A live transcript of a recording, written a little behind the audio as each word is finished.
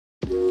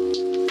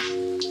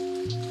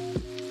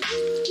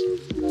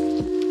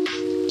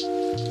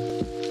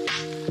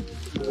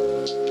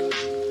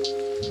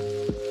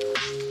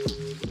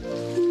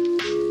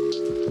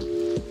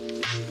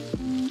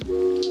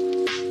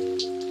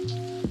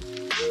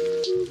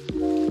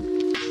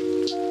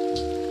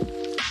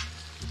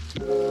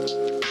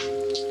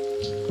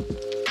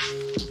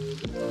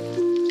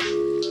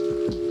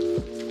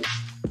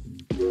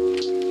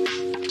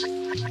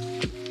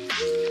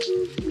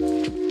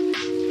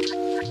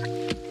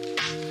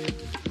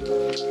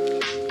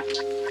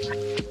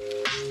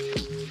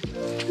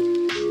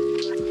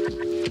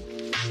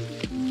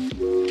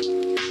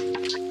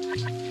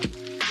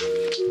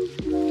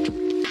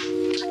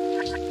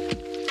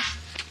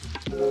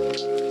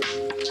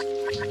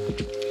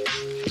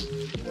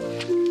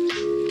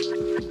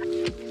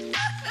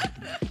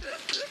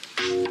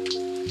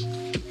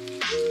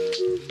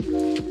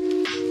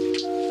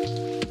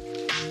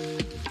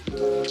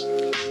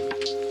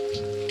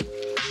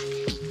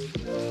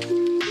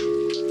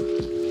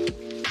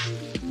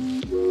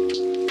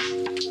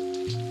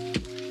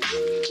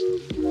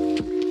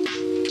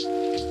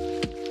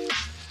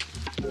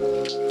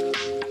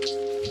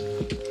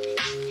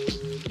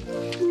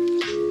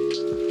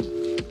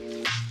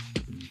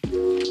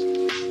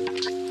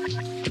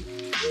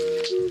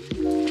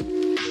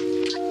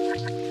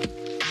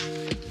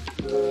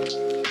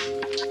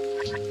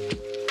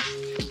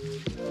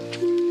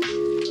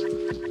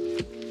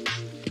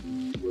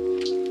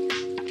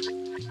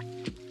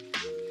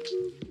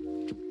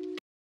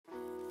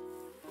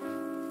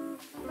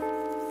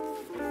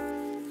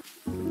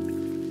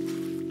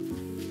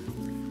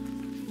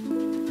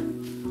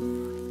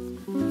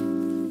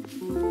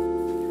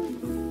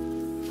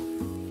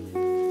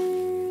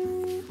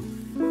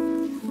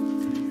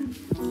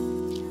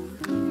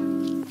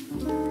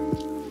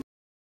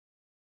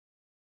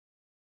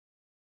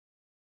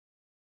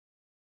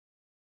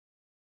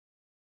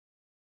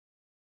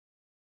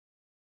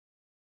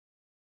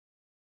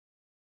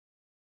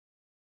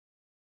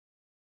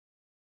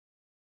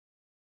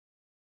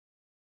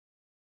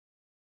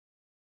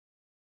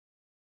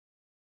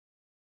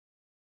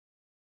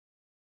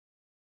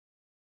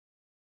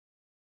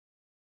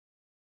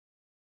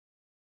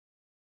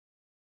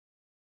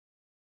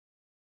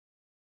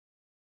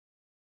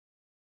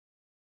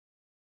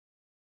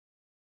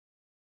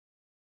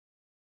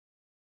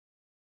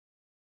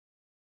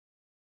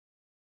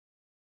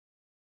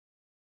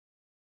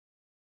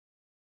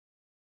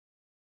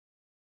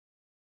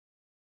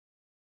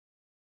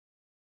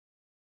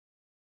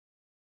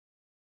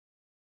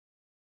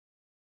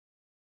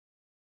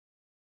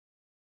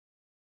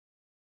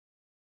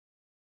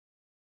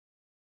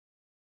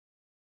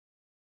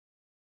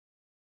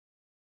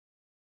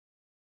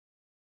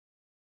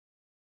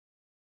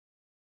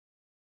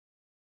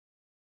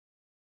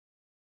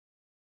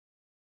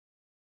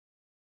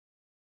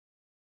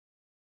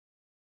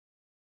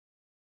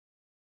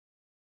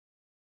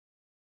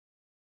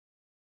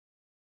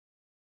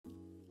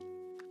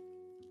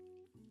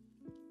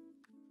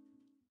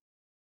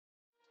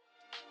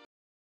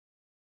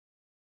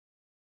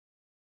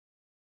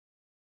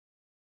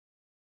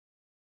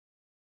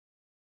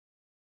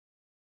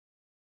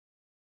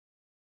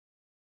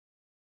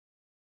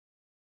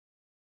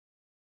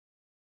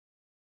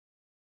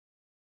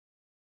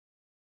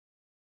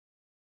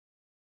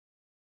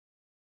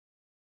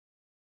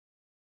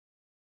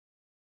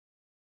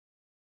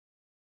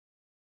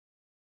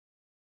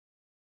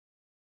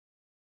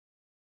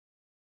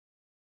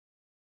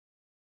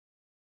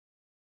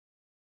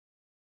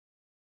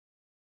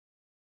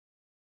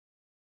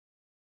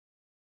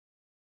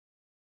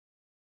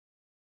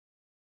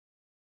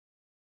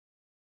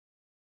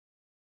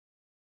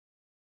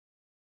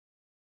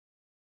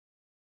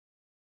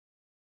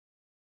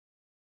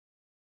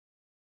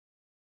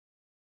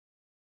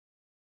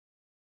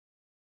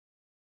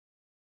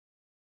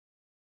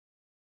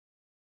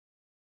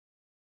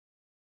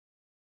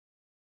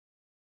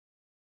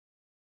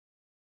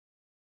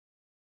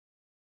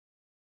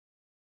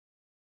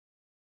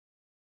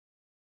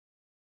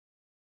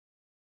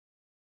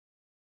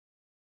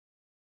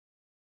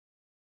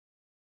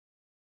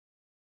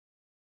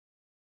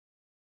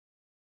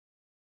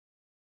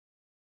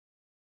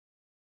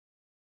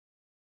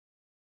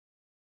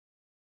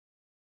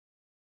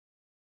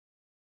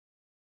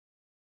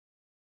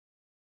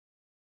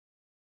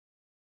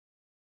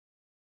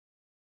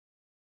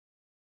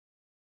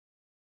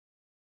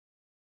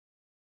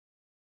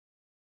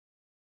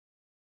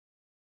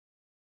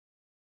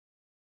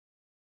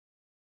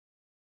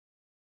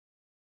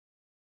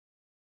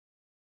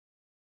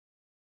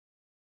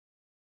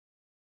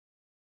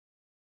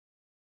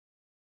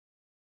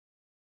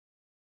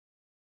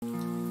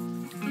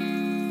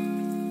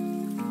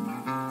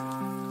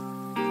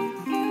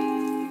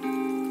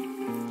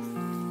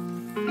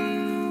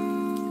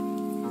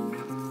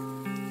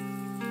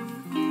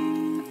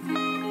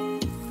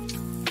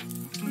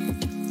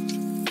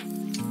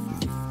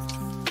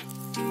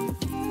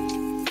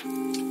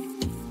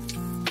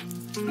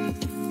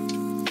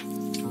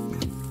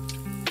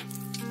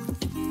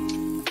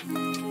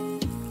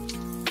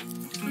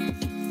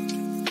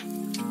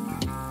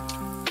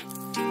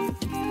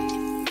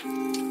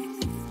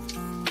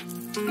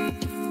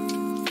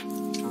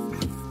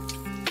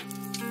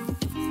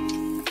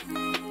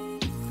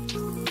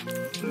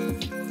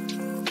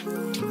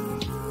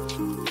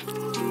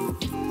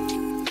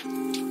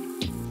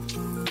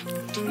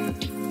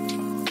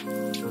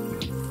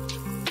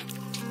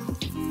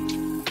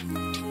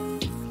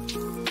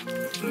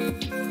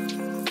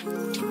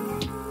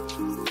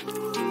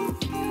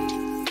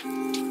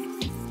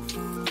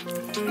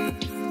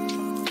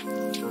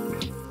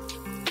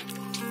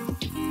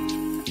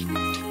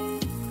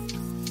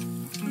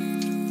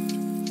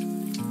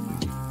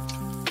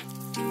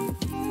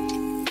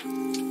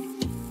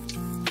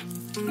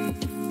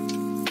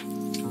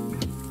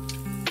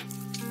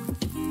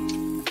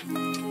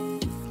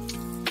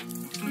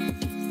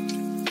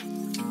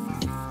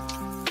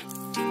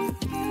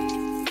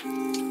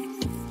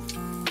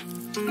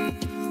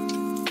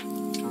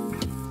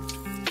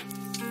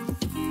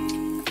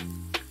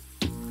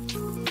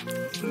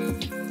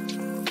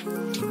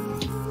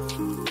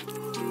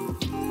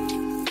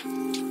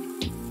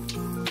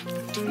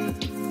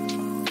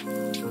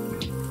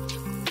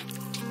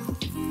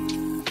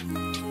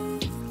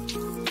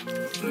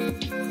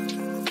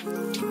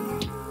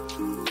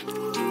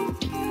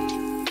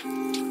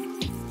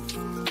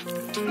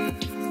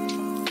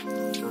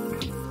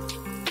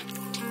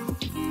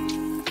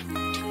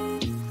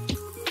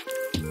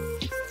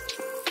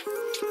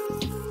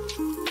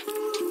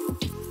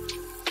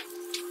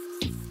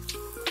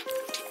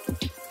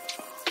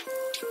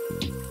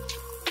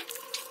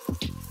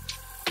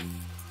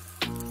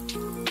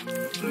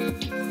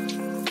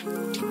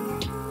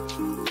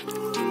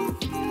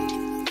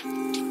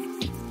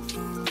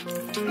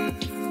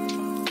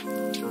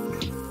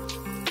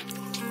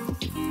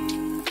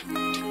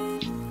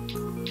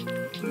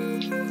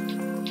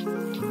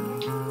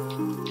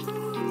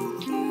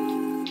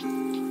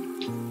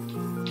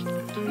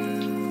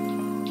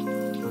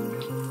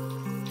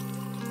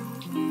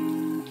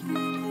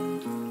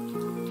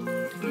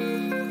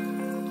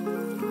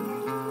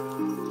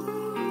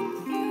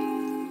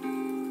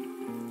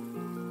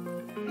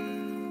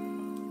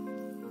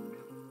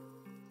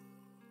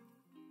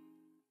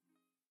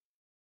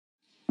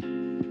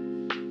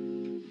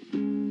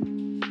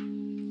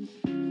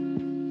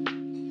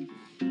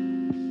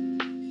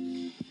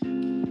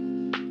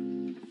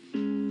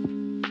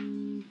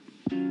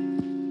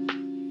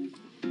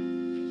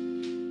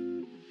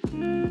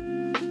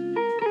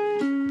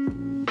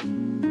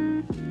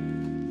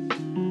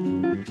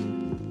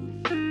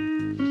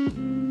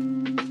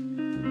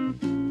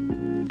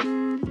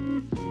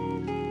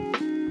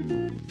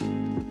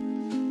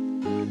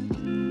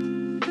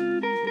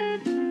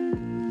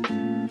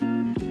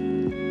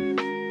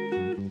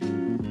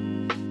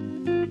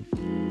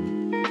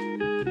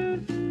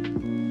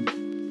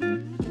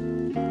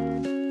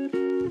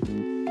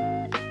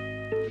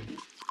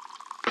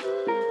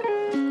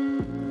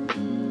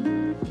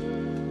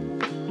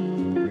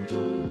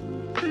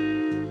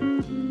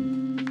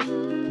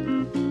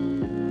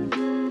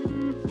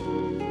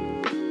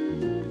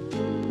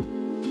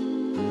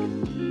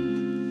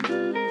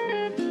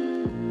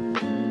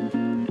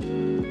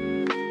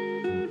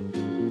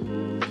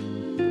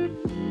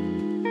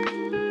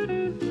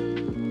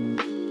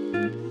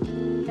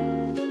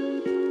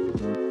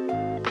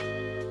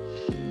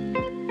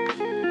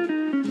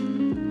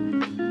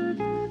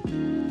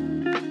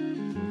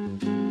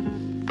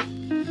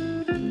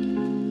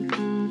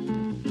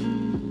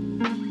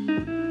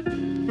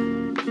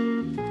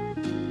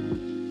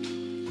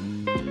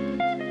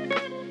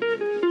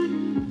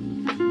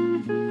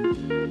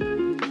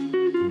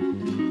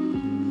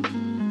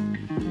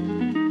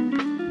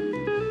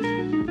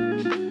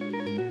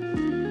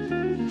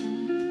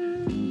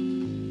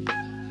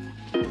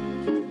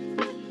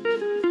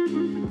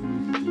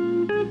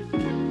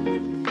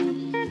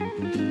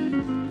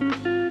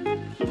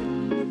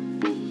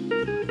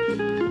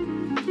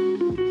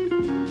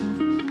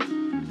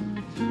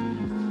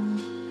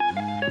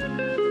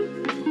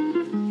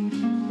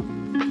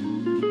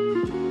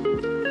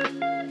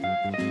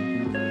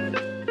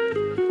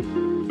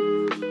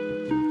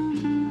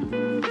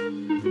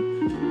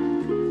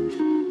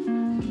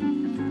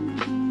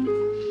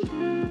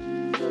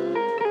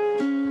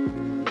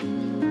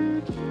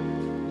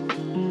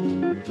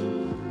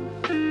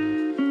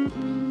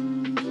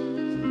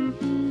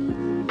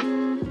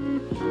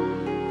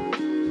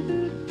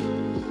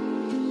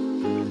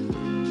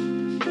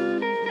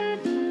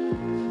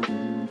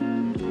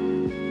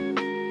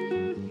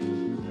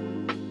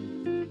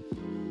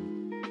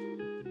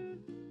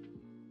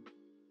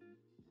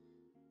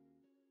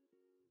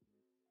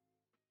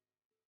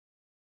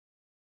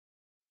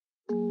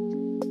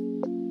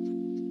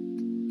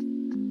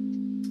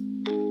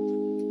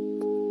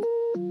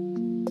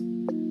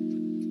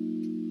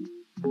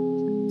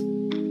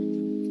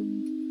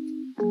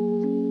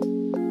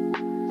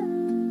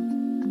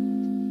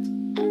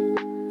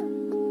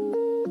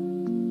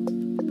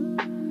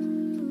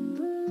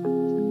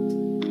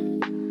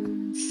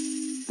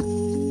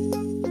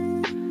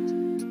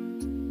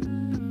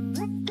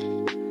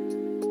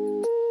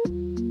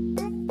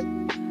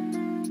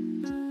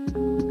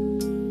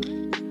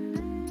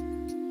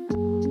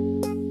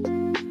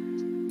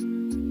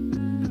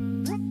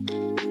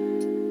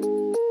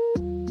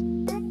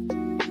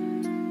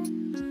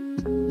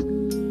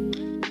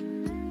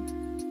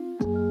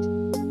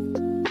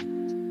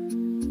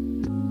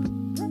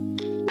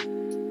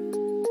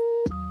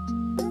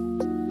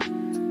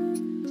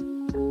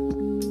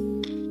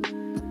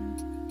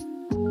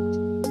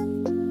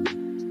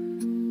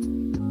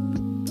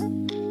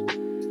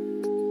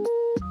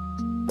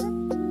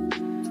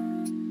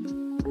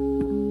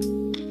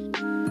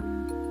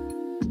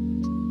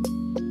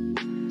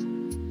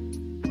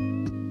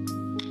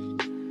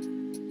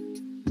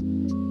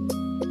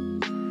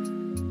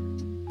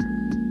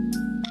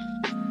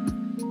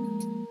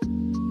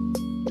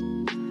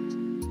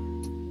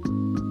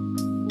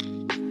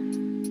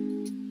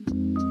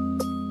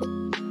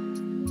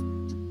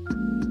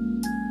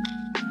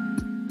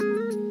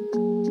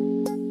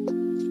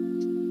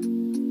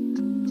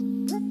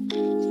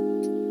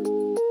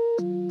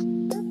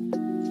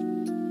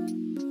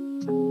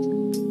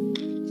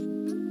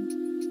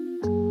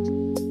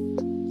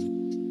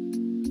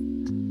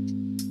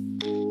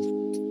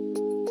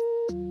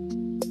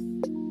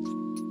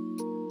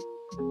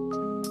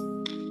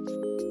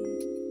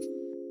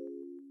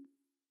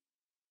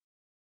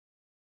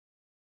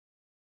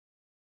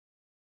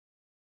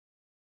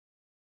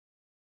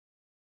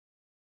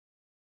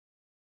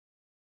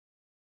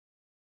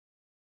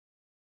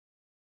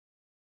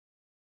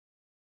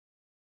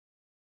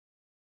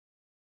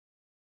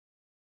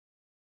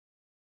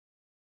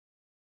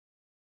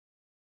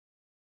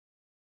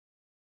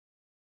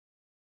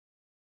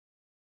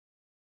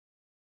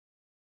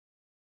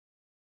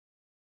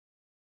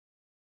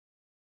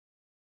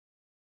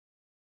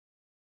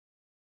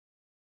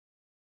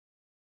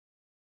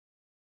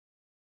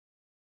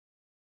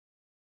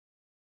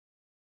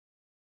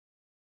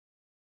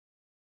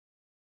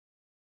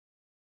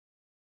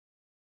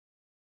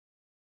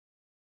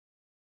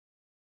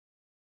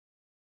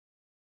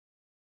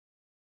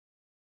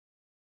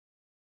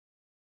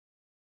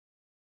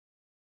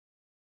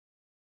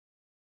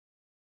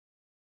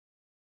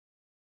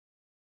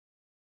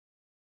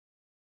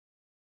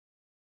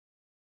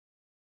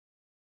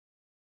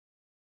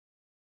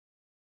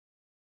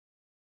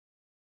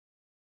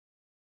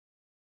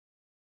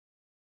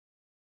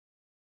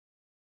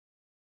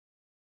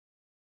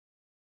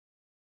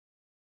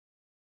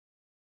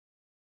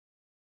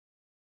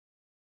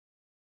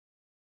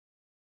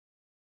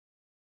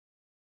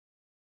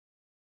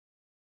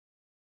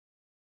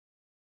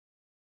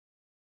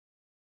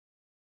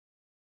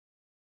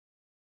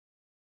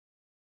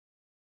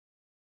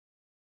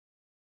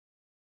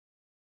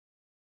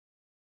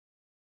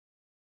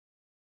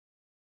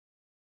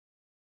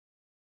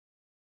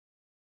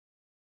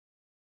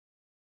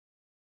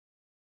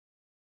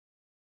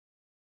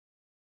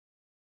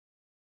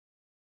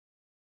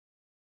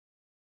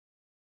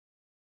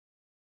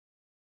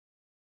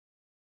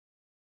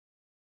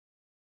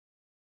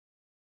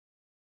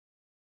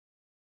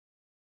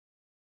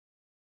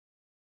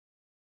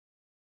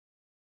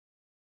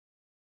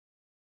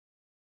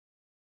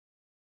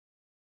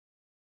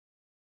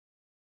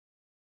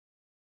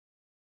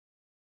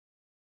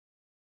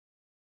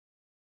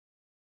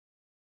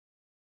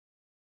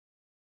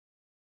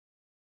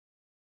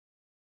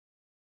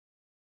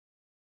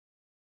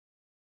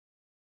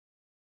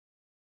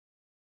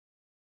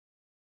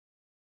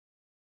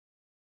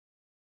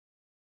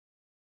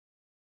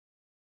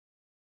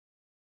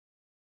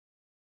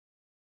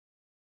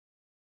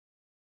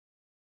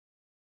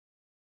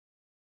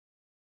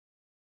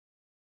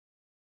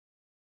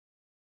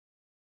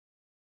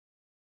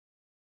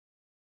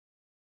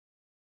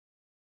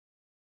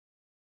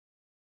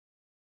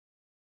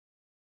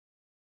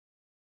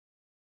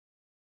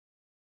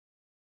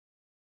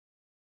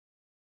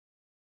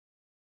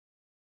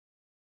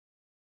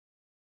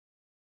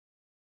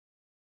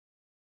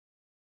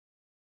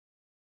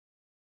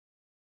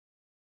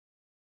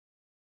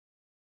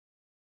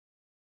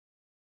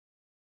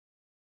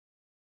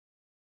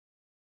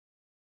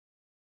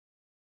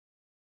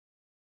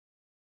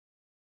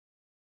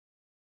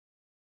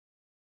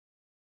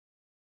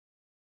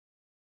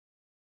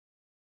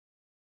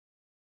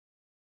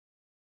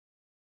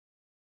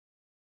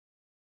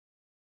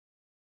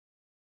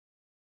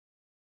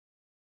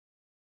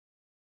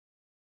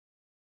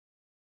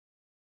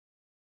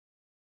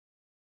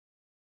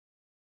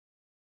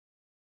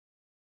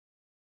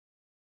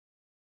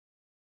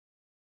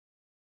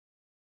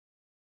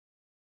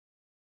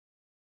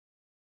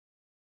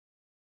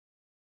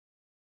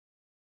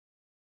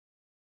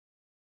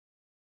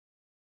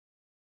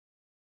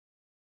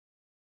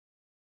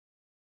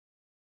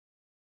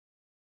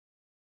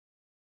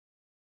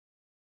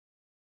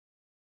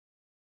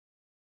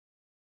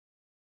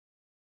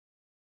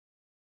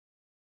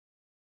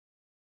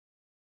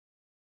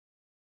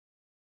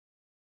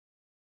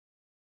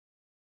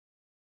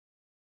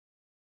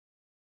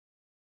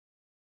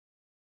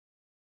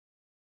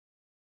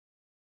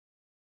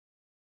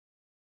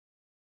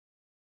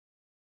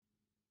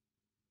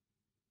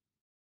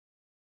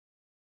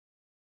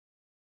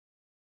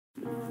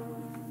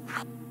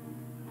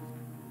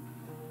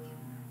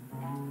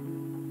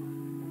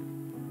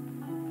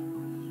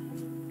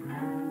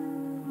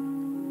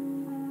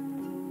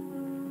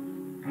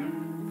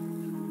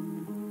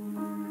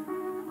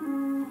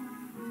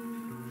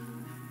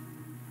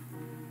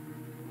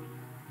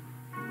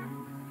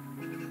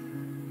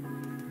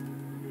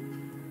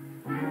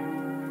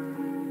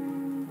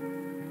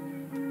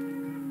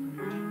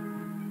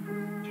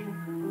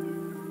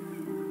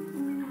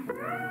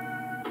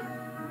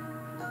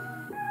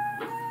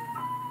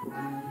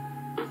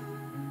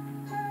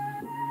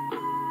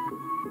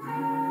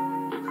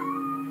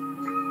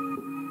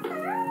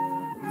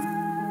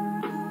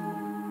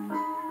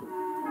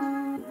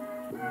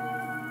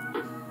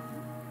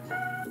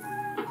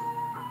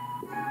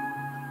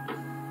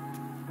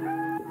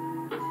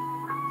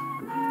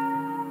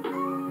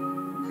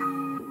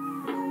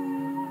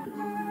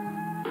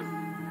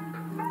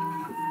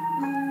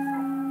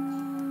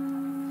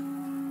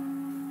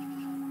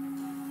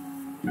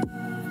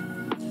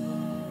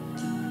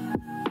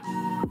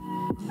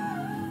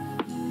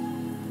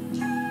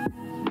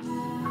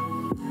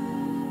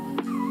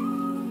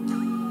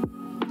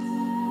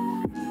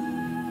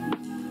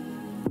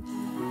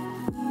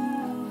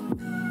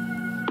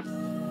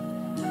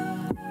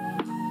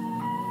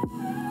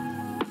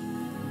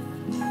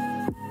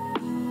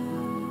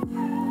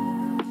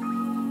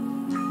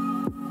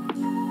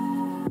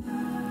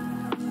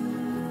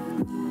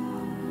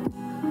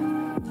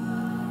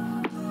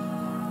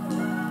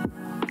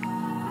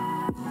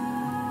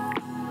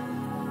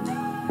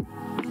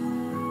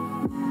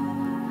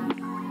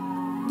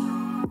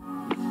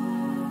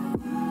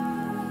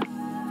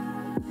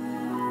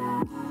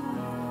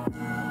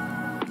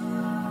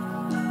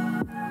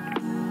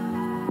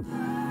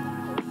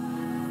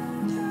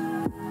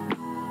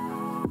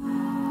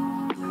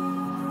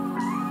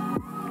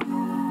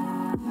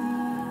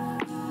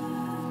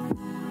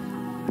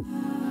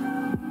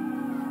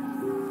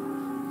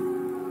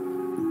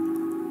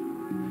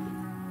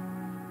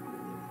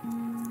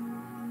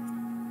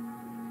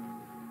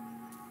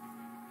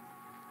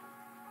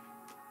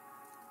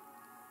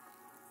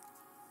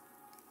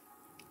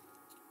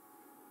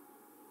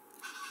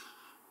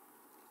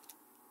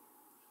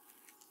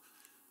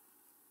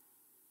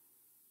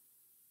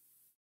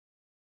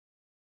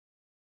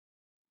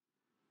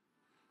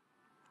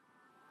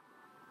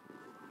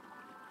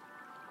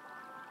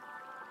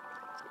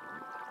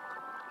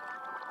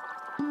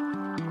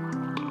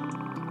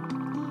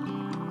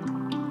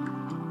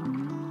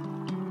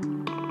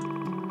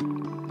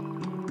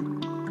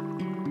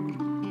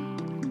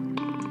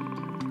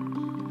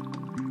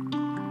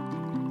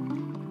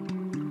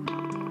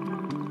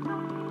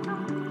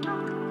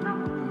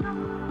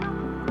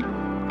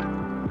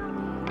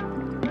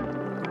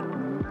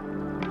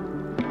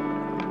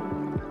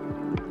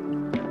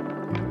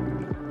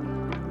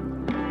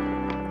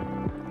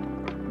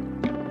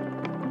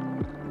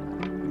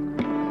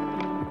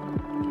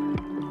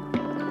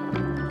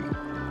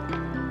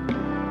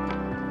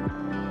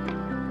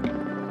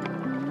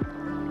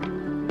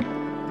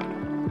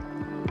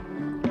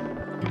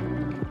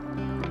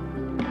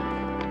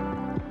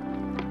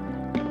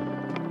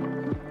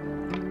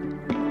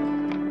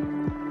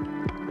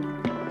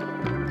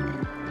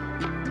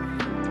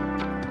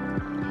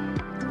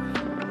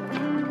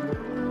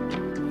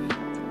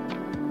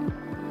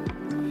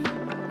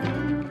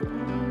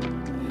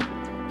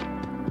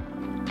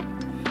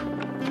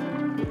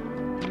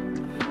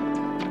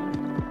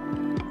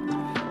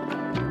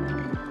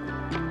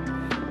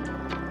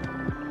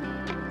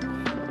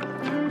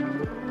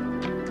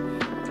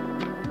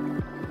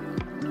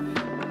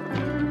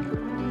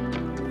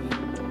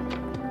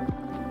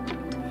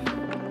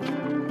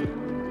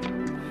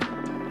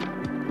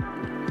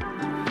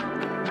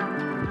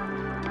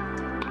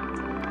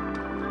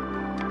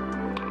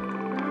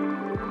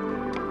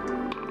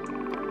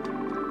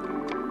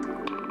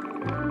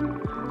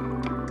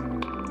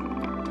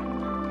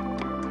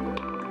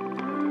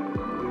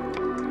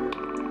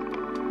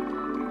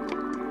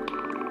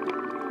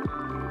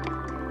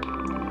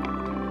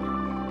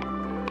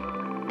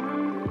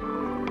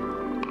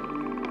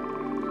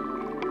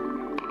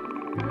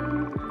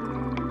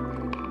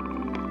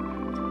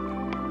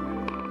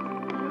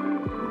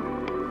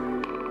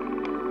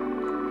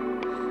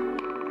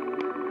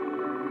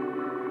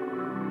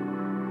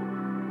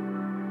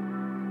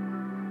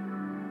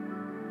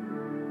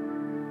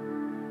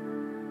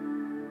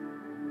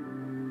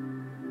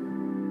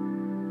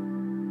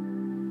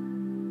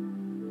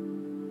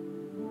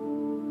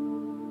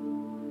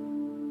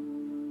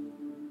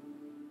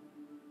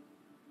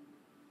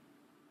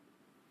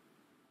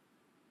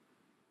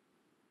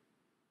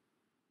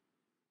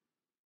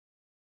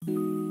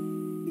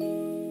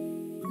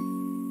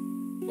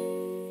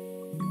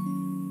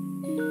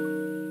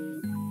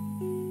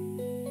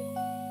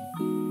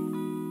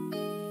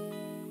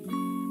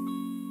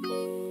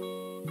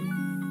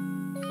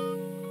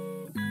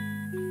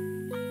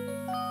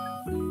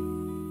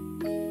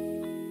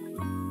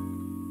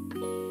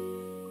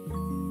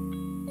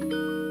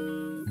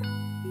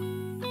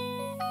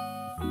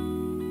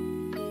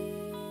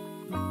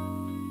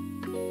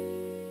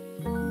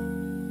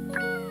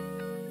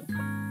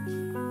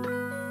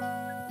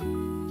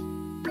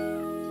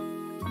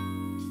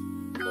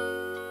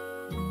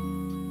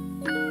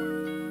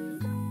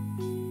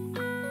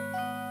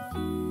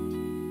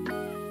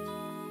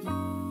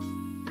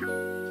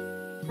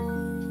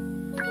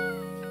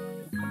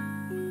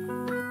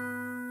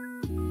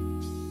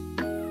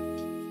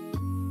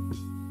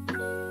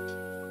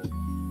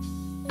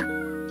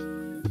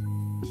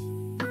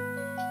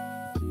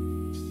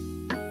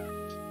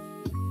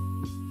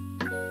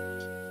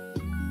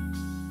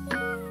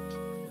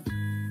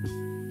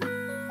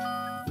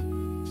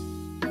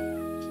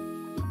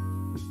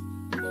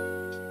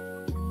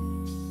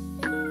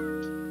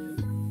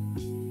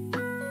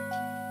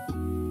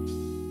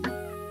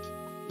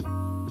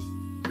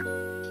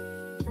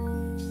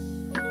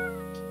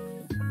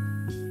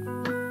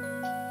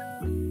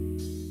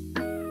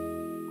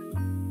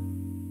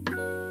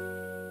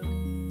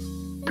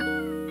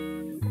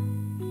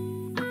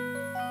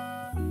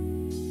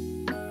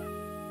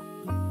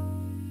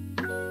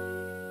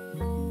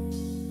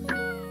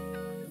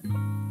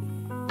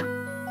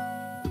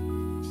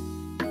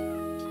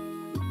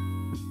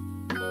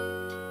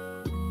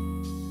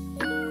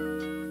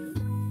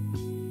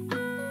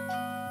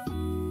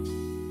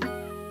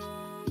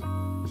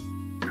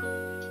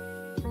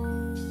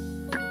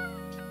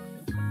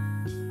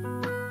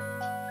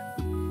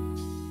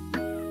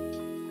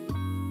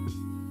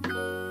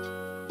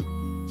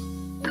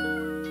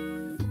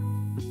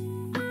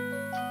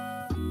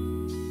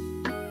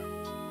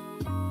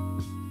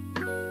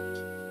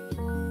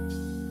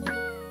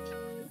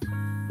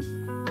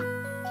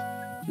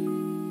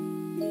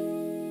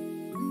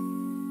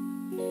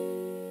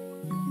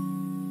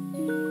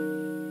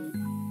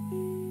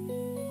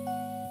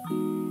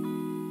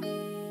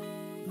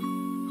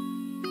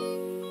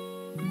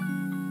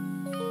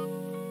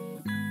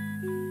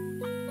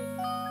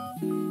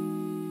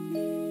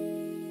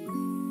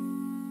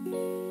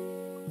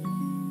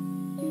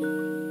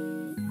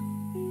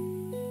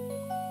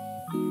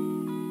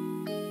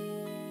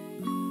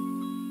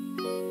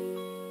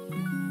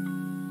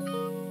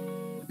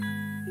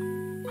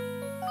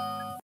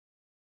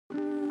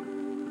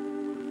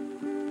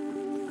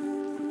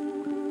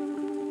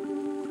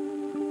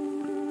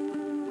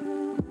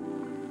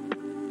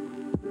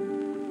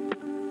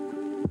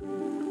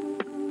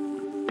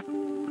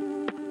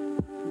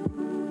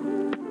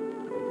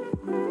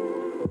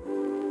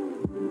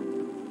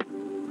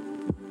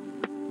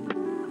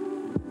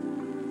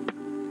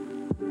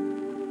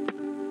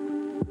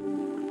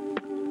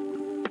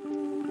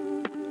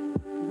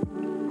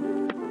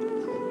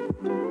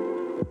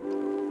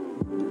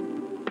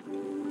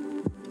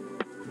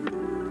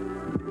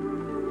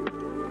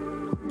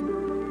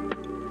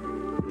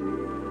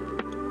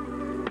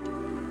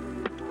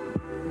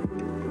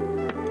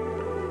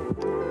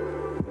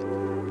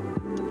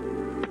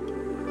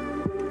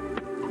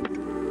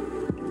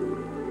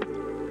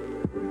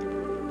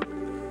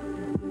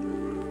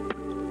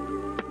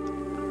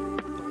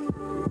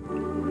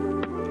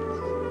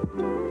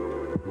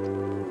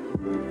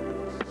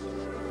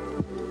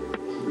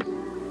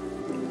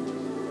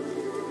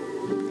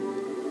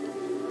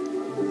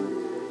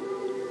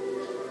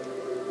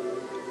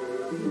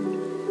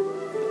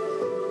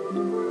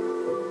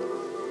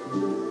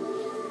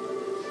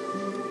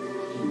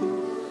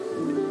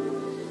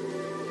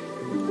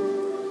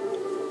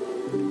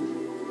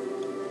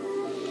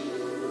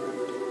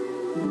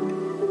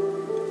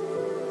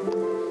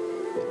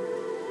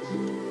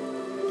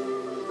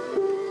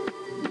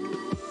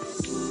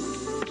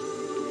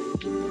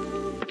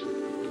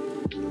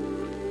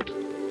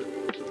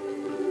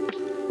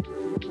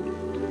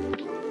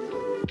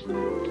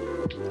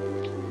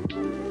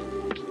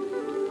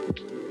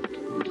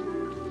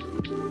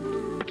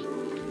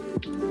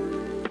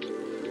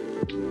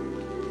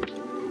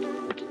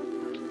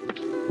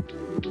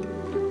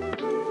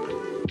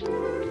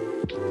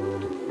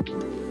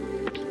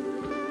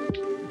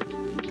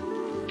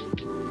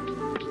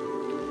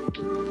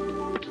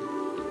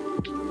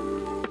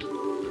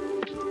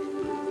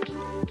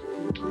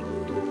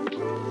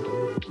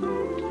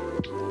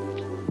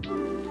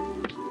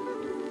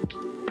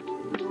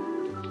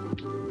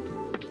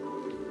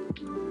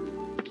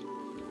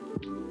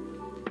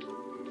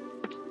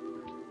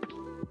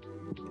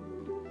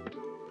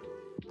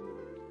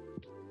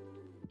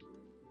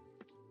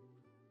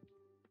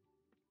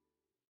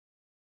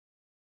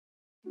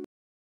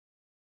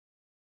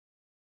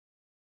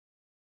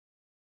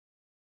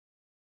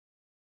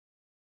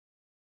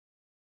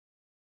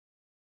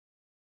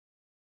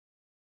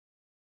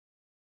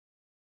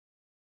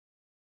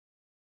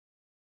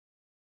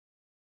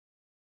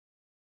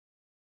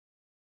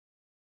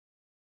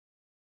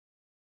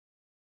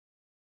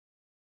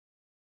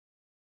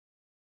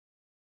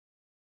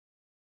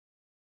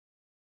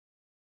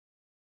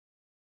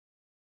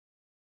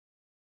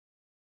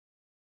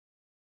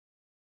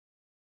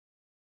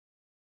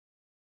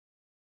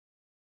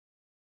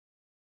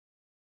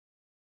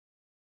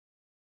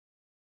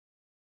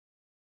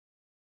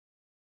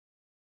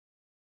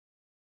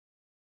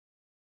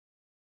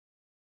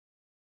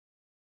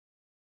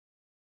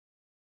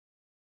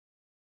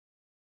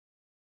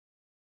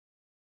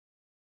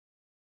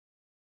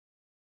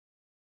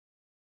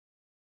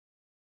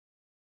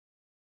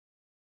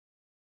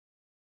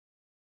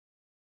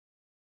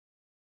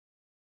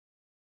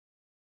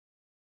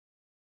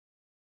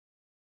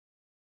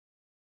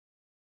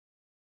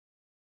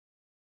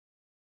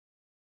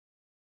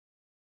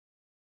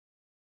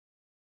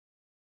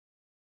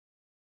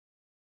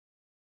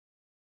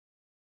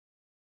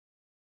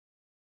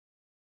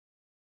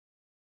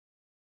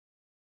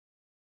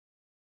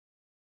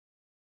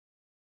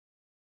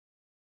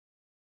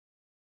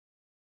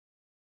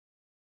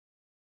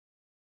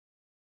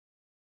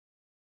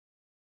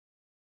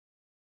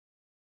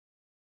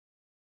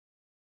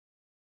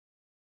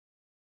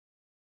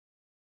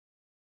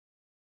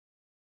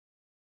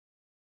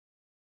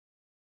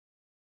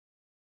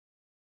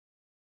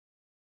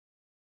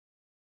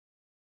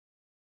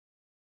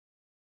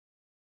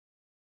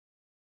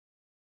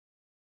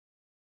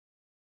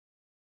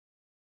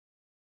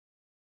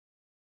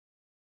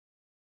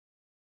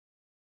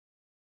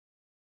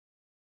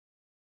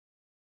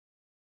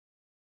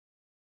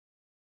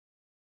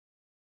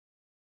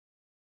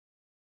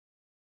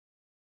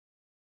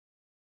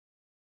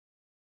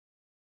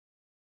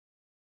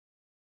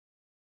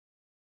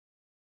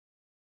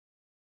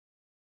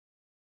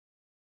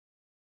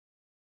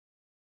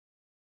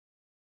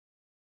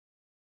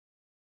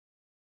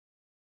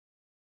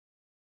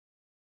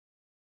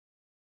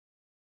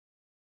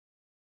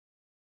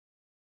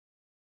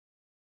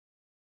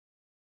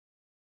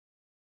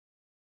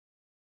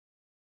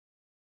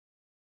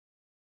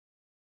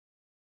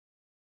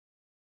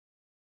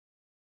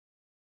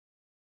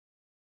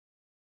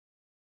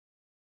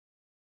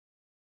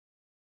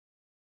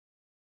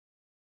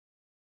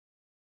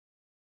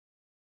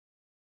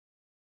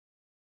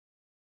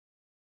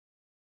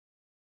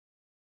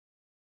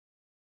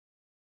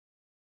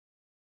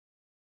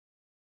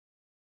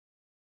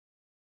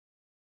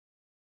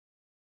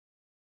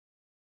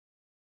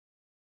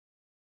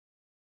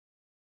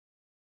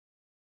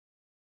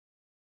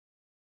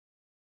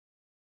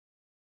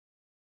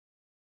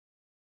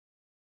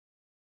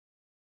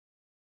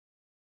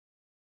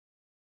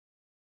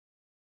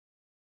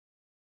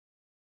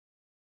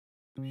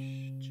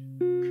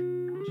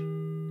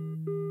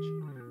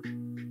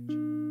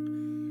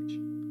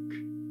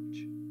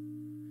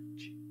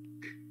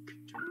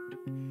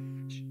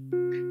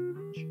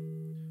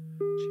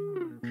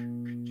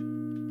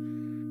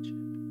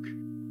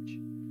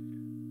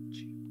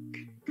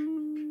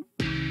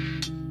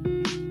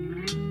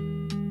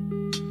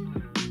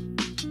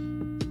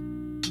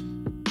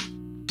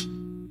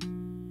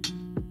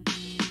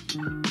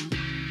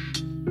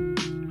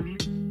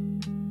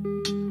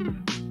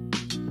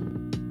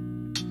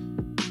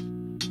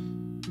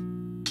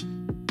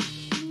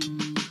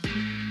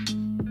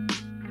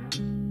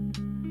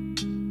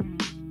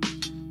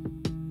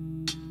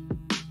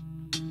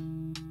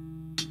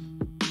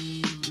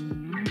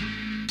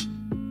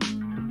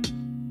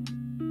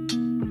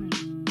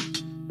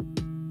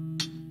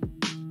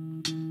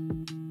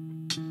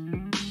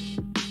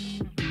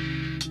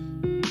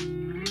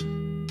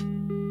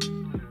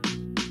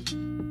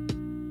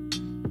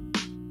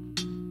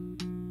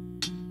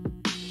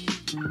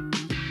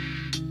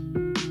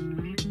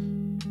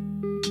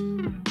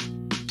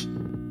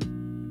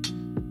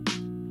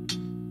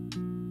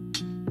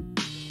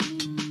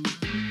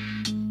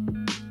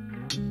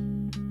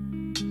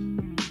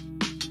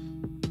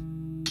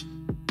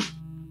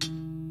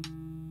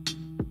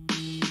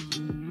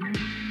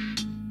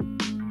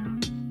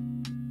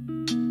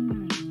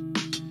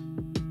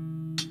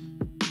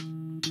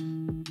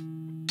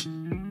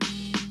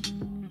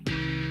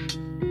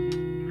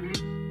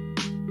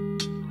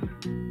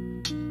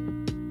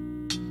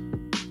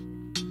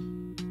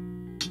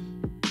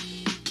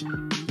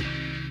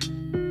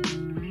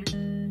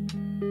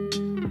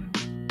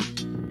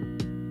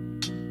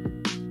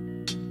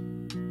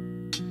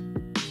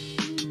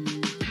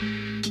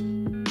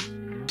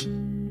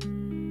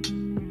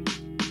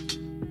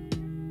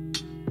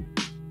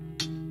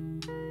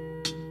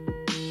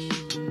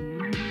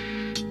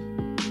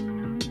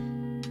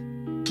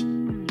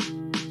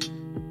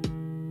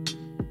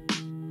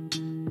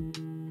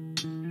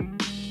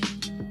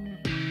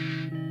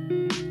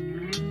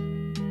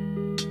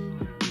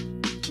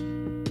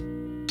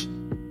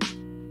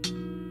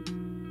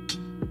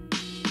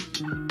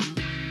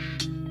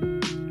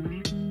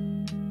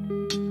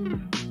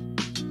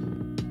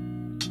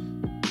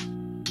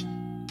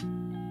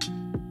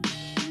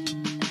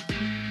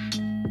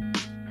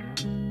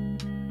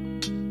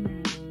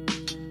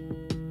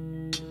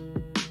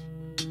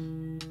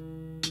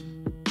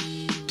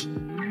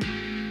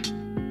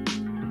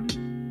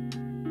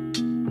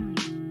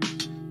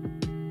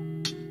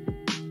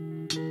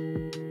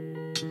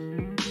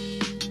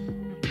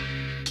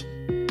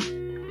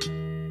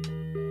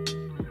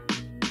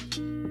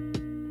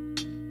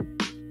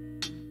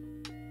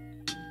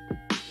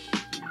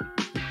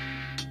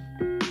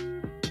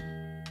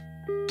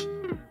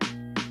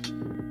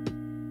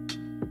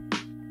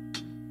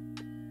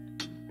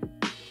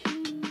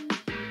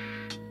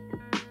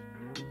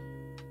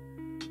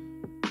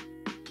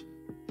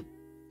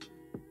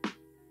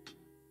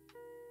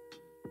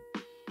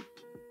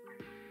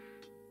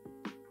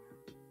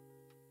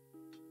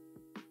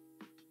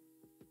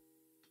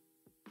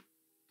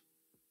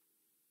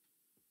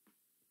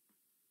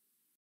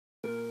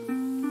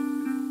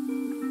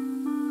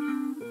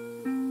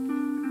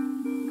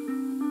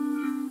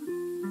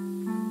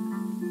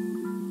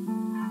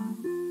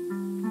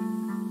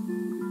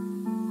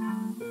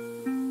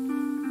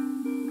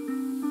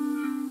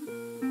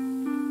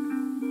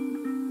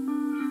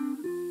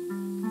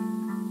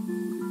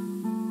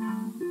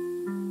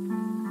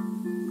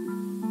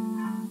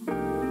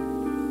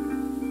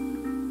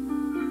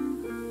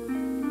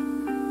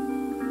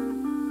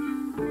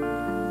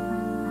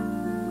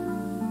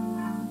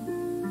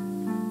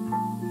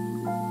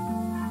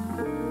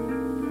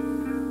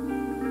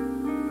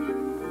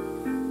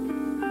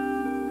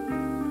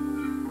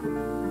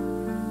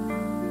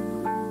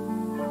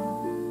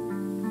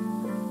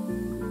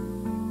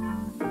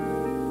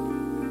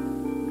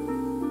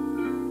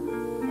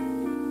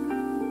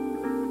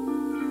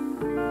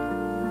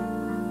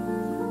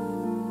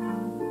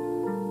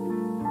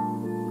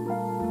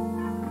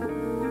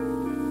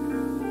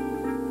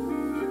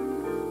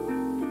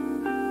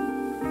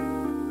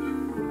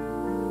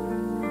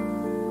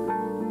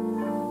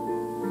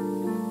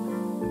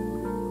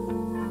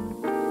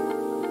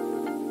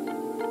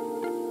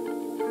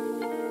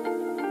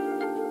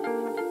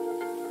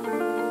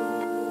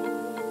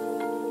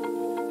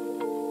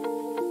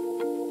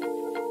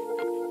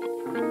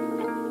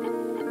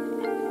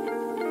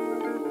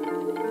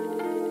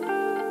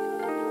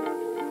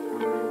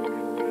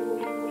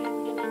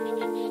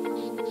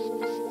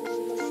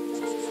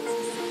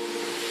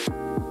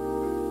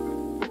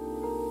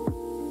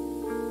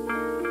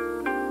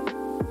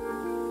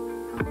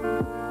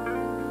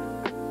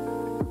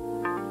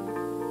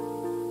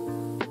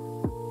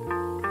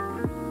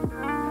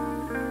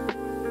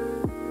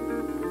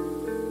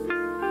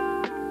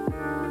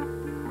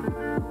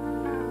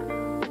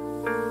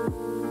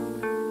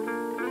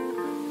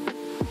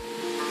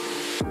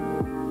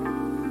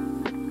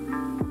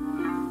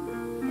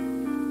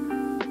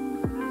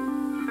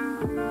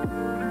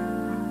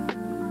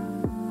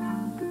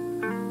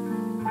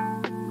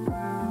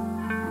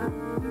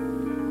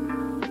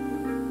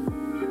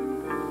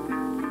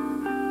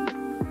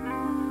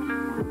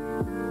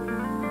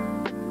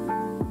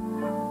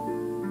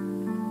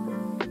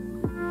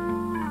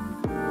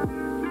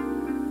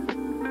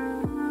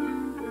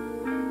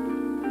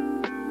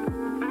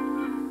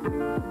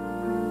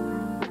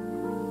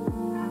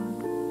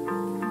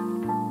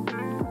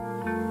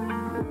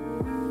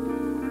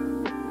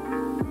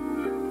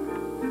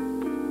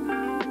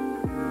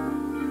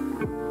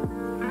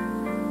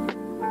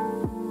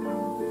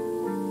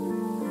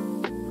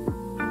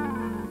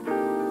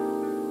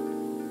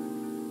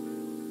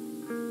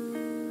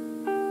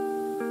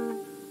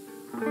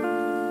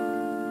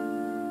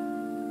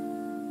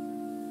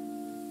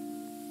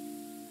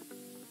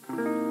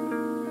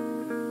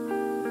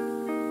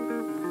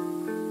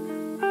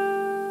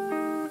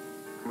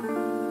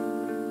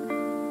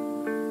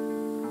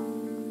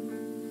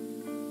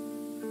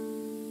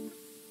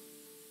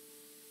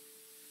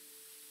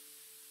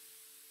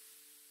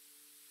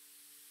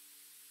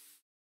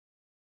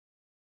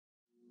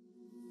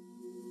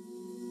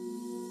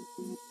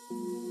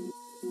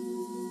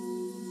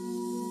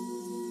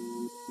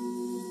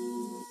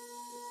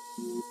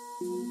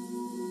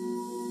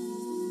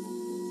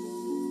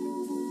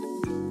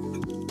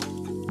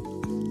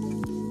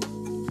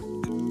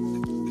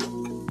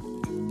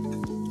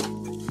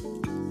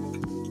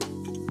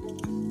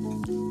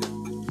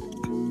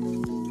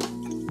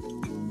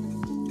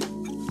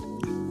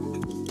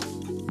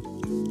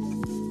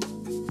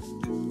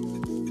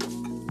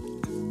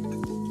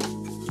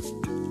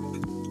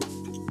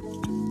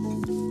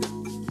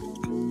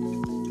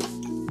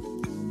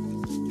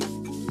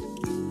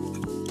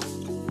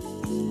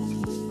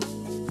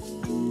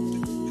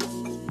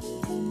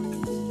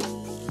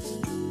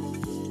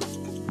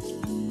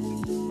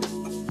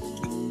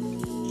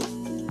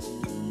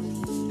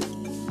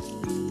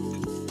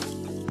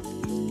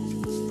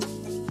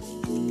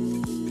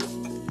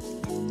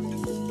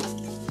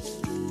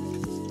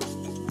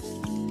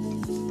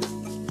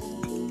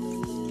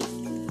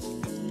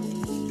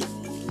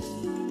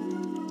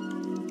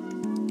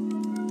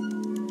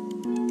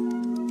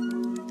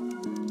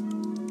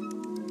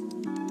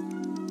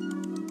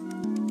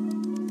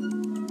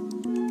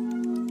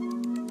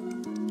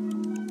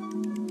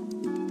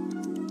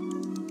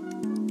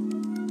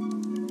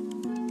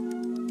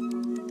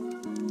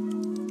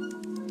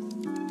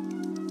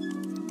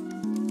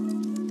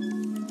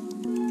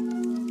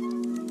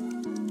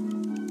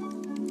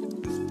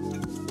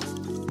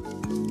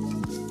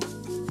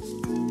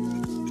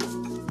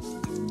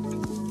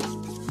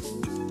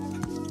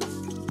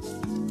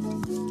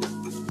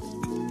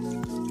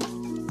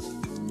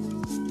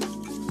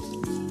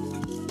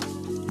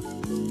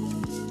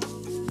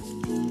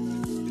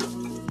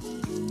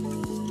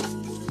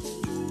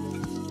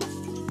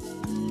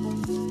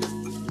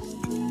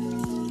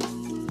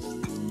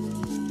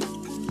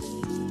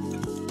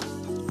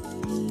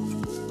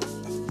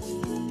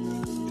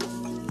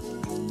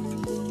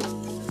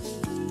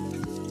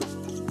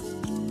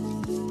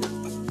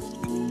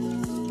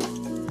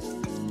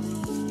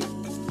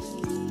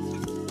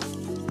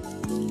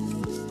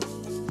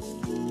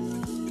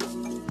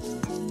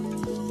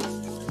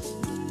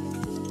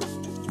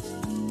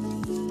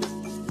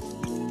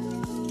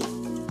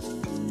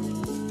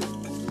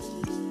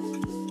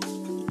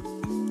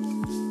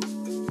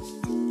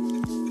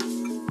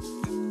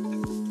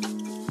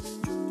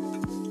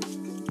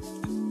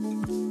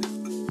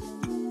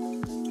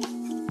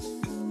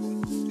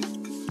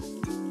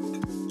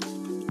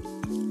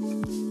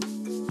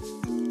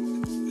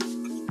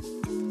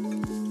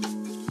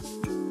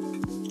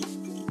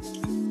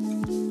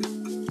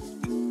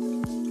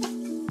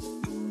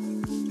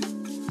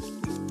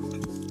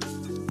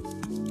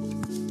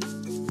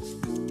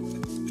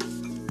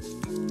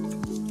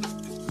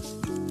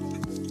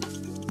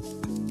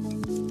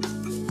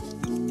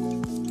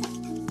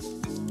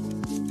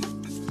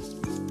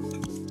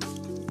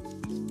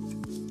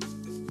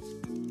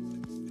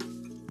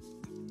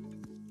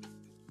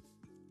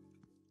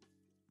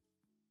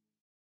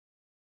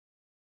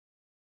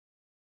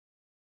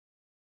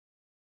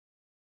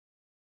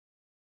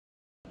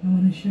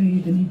want to show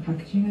you the new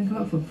packaging I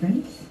got for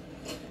prints.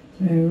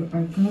 So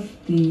I've got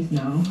these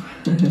now.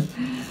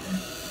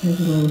 Here's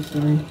a little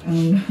story.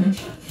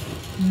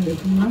 The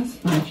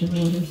last batch of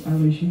orders I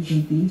was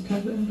using these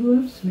type of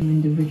envelopes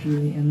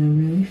individually, and they're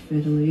really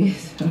fiddly,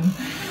 so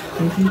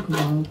they take a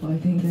while, but I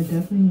think they're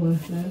definitely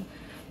worth it.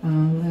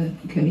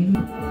 Can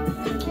even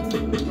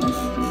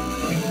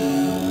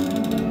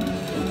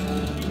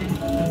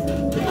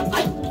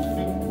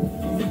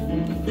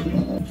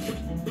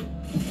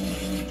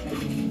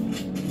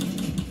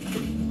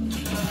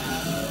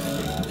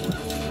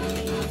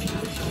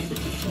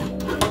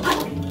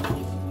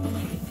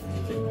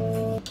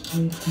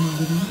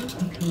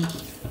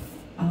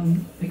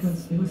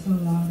because it was so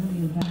loud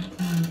in the back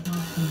time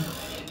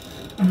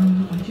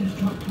I just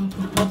dropped off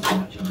the first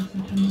batch of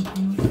September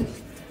orders.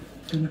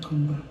 It's gonna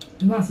come back.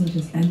 I might as well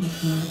just end it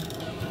for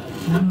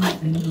now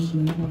and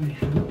open what I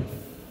have.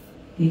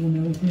 Even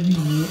though it's really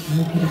late, I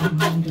hope you don't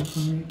mind, I'm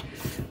sorry.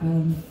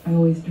 I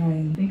always try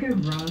and I think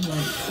I've run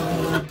like quite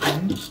a long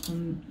time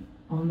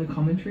on the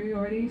commentary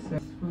already, so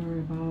for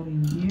about a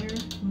year,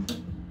 was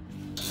it?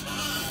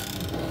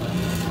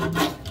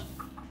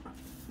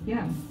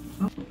 Yeah.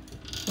 Oh.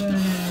 But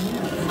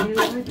yeah, I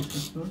really like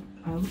this book.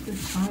 I looked at the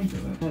size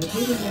of it. The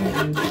paper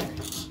there is,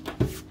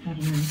 I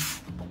don't know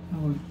how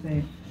I would say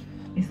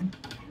it.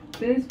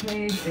 This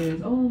page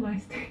is all my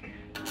stickers.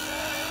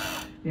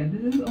 Yeah,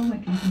 this is all my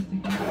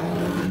casing stickers.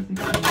 I'm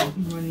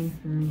basically running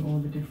through all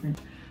the different.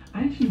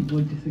 I actually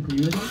would disagree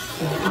with it.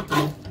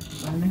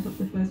 If I mess up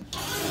the first.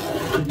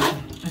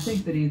 I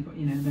think that is, but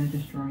you know, they're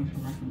just drawings for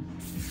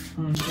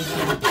reference. Just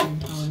like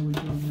how I would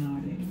draw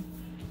nowadays.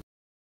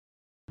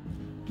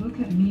 Look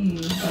at me,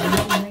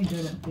 I'm really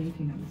good at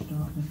dating at the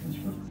start of my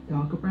sketchbooks.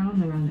 Darker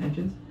brown around the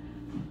edges.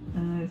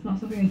 It's not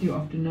something I do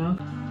often now.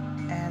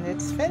 And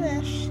it's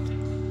finished.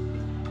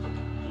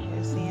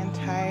 Here's the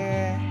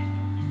entire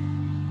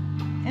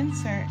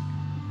insert.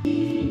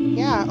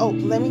 Yeah, oh,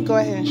 let me go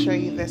ahead and show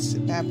you this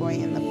bad boy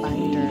in the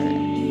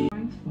binder.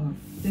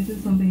 This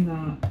is something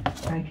that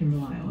I can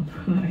rely on.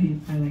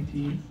 I like to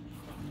use.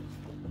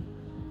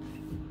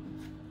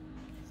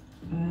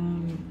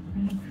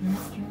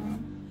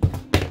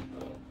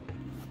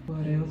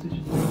 But I also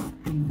just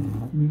like the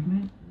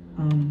movement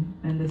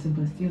and the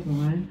simplicity of the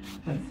line.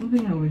 That's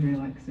something I always really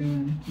like. So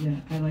yeah,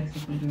 I like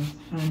stuff like this.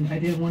 And I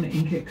didn't want to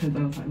ink it because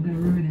I was like, I'm gonna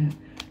ruin it.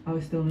 I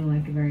was still in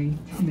like a very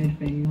timid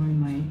phase in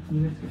my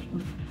newer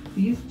sketchbook.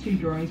 These two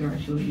drawings are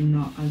actually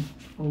not as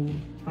old.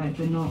 Like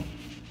they're not.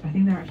 I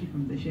think they're actually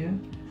from this year.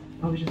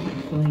 I was just like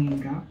filling in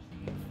gaps.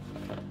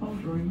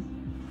 Old drawings.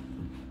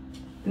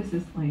 This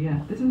is like,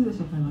 yeah, this is the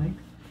stuff I like.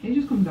 It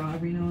just comes out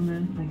every now and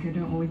then. Like I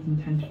don't always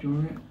intend to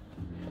draw it.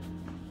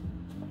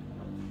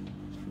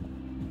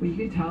 But you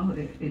can tell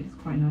it's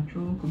quite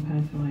natural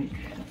compared to like...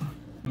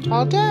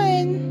 All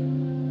done!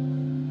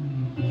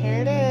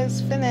 Here it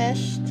is,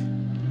 finished.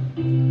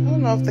 I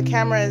don't know if the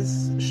camera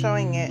is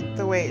showing it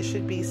the way it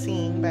should be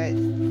seen, but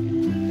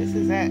this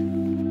is it.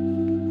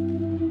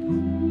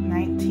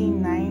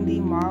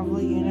 1990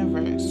 Marvel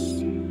Universe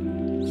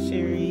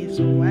Series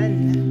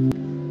 1.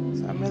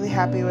 So I'm really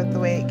happy with the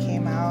way it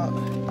came out.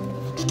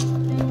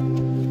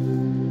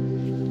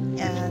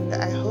 And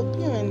I hope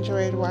you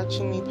enjoyed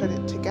watching me put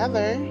it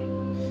together.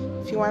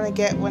 If you want to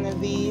get one of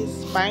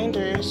these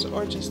binders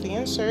or just the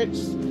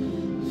inserts,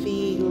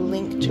 the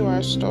link to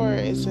our store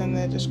is in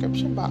the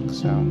description box.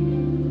 So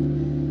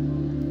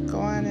go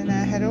on and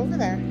head over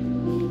there.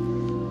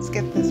 Let's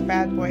get this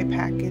bad boy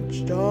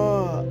packaged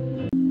up.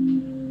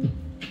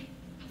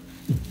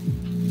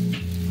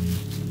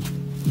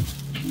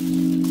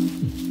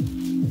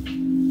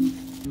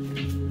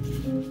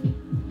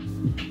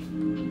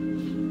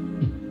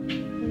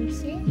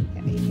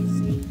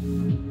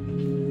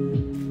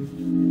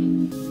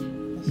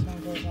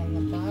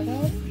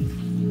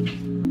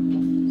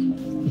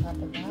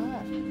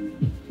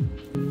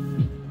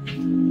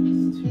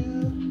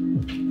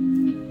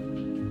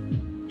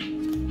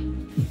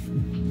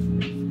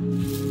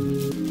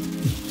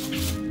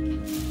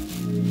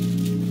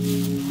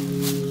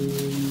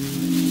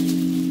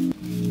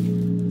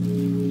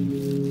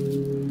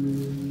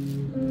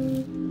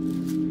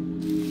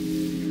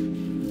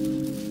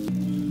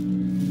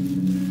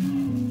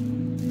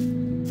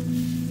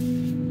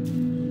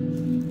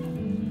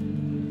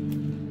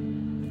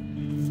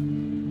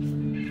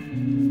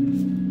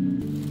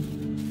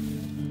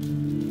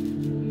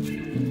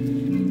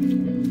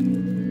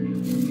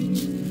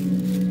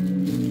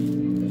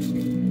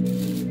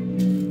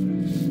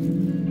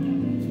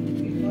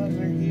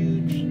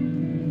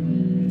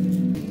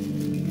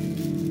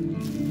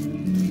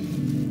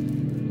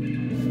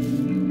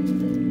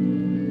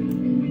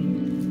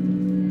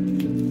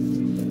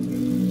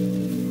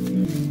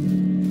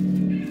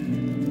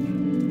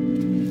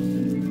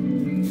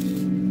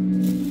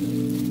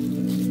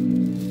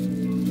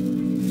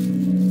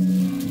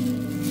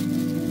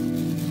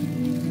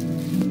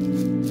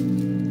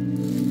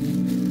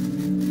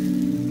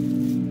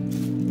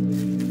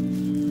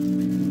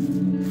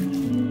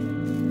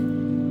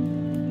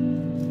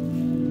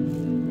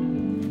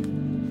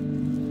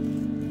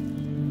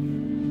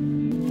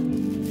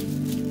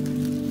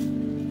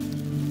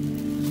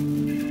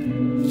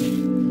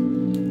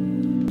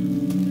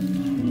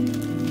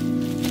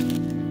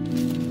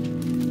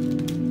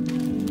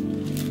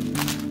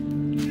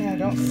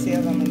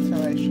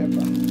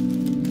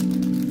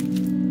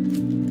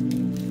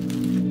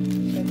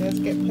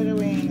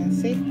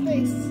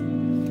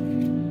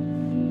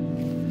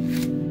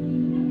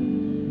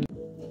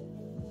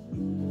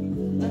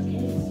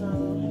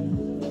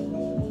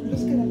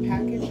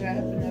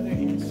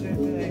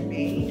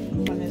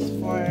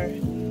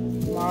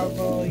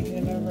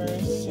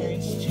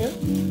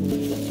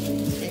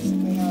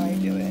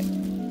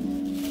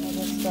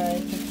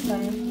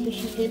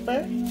 tissue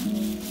paper,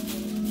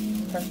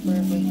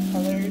 preferably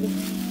colored.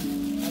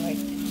 I like, I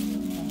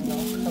don't know,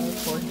 color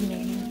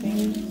coordinating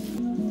things.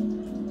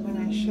 When I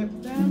ship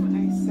them, I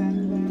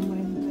send them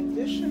with an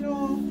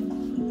additional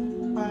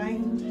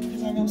bind,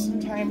 because I know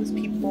sometimes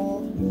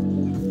people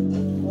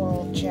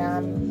will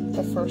jam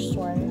the first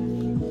one,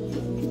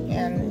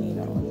 and you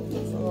know,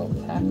 it's a little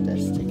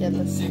practice to get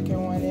the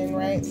second one in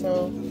right.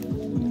 So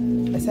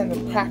I send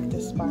a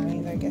practice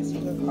bind, I guess you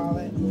could call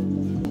it.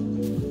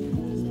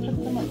 Just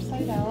put them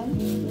upside down. I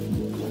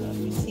don't know if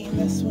you've seen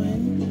this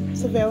one.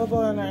 It's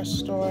available in our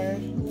store.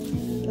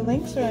 The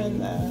links are in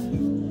the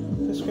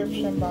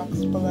description box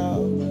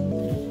below.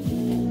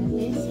 And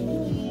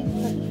basically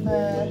put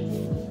the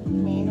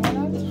main one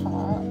on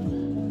top,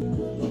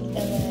 and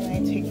then I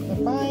take the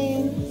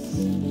binds.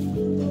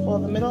 Well,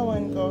 the middle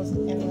one goes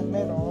in the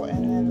middle,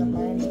 and then the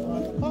binds go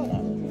at the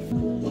bottom.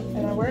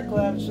 And I wear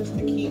gloves just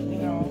to keep, you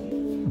know,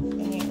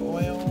 any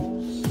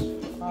oils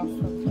off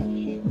of the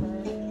paper.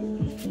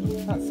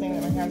 I'm not saying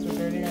that my hands are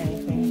dirty or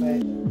anything,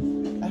 but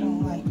I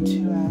don't like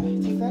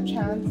to take that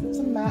chance. It's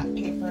a matte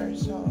paper,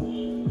 so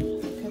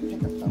it could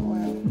pick up the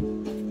oil.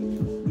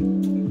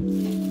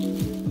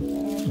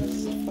 And I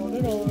just fold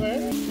it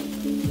over,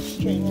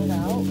 straighten it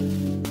out,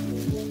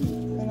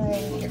 and I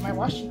get my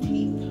washi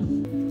tape.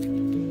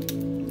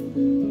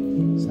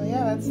 So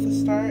yeah, that's the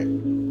start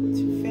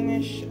to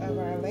finish of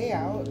our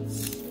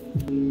layouts.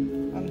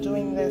 I'm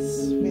doing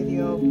this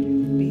video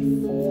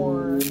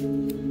before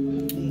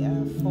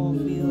the full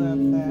view of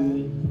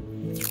the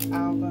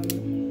album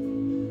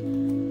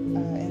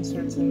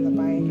inserts in the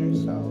binder,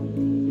 so,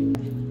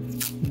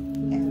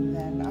 and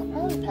then I'll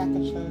probably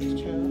package those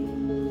too.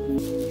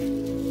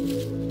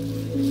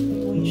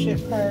 We ship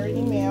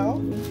priority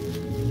mail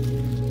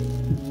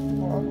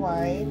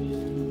worldwide.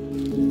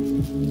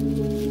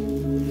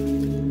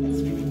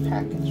 It's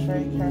packaged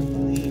very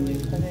carefully. We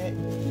put it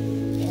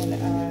in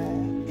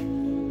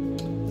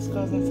this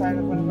goes inside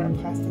of one of our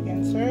plastic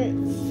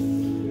inserts,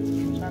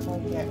 which I will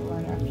get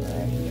one after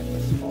I get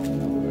this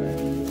folded over.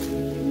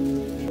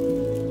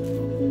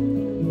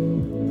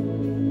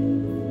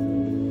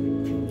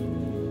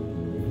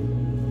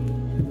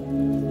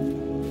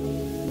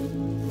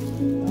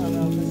 I don't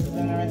know if this is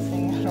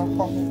interesting at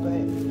all,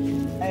 but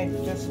I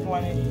just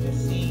wanted you to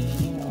see,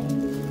 you know,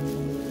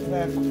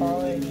 the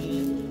quality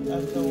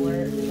of the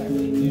work that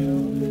we do.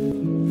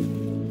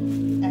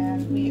 And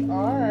we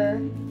are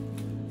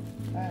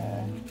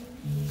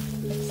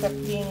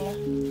accepting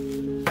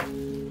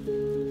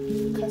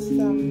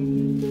custom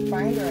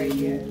binder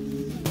ideas.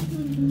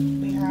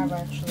 We have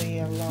actually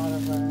a lot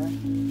of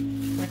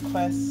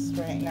requests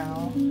right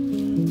now.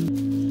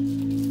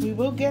 We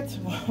will get to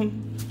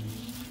them.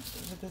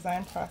 The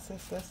design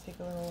process does take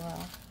a little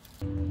while.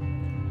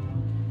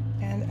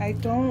 And I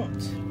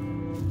don't,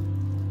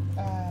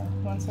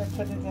 once I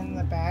put it in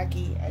the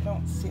baggie, I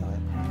don't seal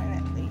it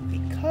permanently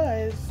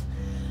because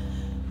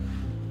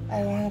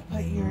I want to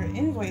put your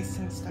invoice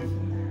and stuff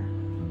in there.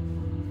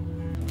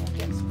 It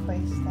gets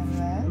placed in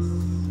this.